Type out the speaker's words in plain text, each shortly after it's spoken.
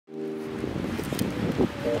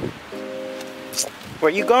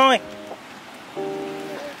Where you going?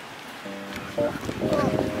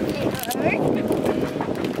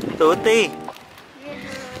 Tuti.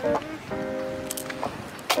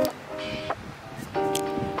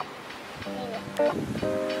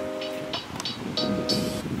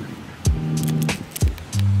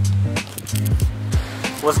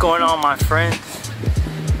 What's going on, my friends?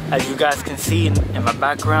 As you guys can see in my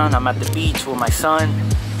background, I'm at the beach with my son.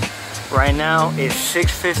 Right now it's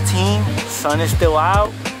 6:15, sun is still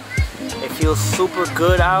out. It feels super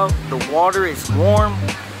good out. The water is warm.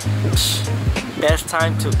 Best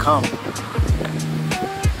time to come.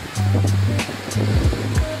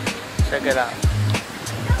 Check it out.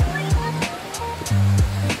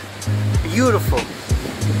 Beautiful.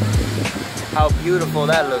 How beautiful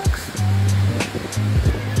that looks.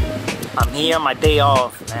 I'm here on my day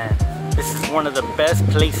off, man. This is one of the best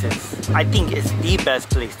places. I think it's the best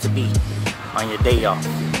place to be on your day off.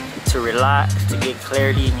 To relax, to get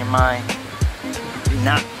clarity in your mind.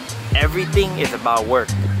 Not everything is about work.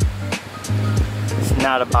 It's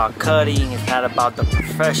not about cutting, it's not about the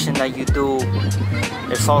profession that you do.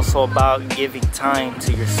 It's also about giving time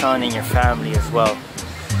to your son and your family as well.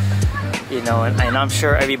 You know, and I'm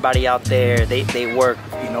sure everybody out there, they work,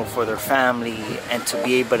 you know, for their family, and to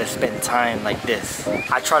be able to spend time like this.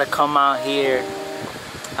 I try to come out here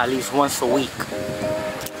at least once a week.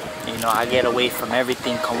 You know, I get away from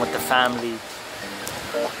everything, come with the family.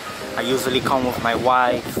 I usually come with my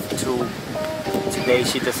wife too. Today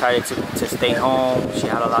she decided to stay home. She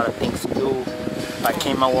had a lot of things to do. I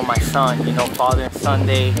came out with my son, you know, Father and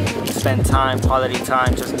Sunday, spend time, quality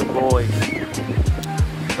time, just the boys.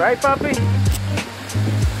 Right, puppy?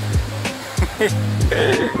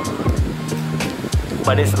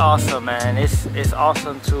 But it's awesome, man. It's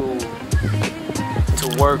awesome to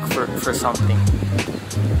work for something,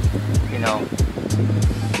 you know.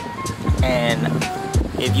 And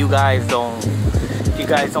if you guys don't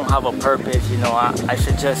have a purpose, you know, I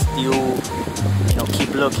suggest you know,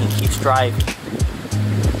 keep looking, keep striving.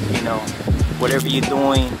 You know, whatever you're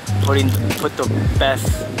doing, put the best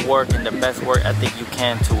work and the best work ethic you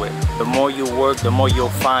can to it. The more you work, the more you'll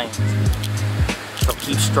find. So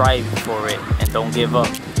keep striving for it and don't give up.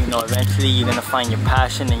 You know, eventually you're gonna find your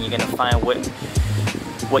passion and you're gonna find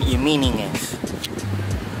what your meaning is.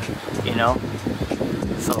 You know?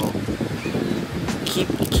 So keep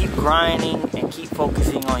grinding and keep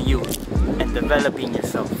focusing on you and developing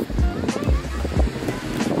yourself.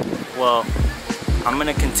 Well, I'm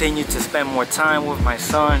gonna continue to spend more time with my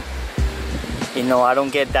son. You know, I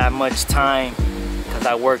don't get that much time because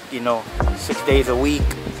I work, you know, 6 days a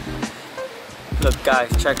week. Look, guys,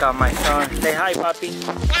 check out my son. Say hi, Poppy.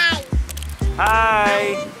 Hi.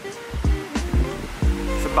 Hi.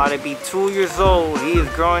 He's about to be 2 years old. He is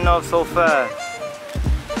growing up so fast.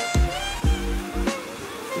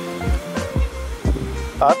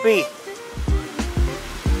 Papi,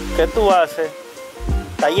 ¿qué tú haces?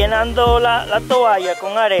 ¿Está llenando la toalla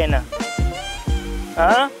con arena?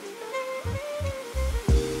 ¿Ah?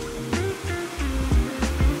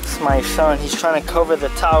 It's my son. He's trying to cover the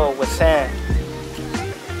towel with sand.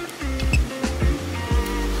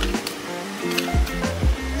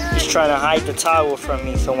 He's trying to hide the towel from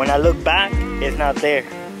me, so when I look back, it's not there.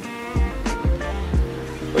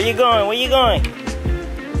 Where you going? Where you going?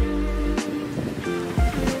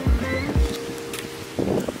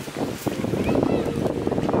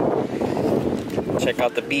 Check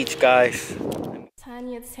out the beach, guys.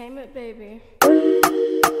 Tiny entertainment, baby.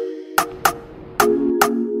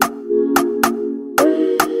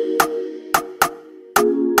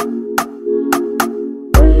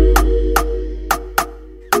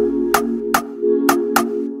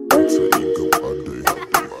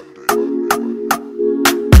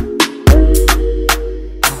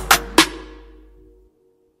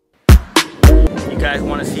 If you guys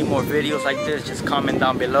want to see more videos like this, just comment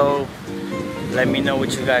down below. Let me know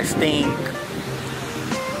what you guys think.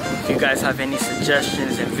 If you guys have any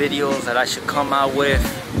suggestions and videos that I should come out with,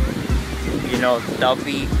 you know, that'll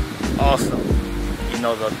be awesome. You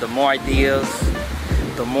know, the more ideas,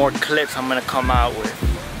 the more clips I'm gonna come out with.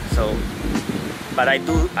 So, but I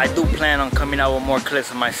do plan on coming out with more clips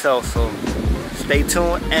of myself. So stay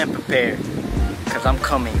tuned and prepare, cause I'm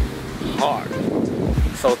coming hard.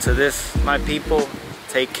 So to this, my people,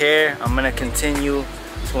 take care. I'm gonna continue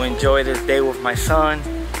to enjoy this day with my son.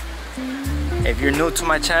 If you're new to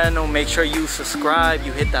my channel, make sure you subscribe,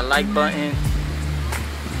 you hit that like button,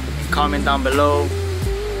 comment down below.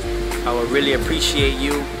 I would really appreciate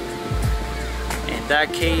you. In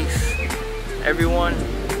that case, everyone,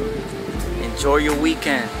 enjoy your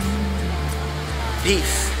weekend.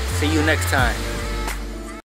 Peace. See you next time.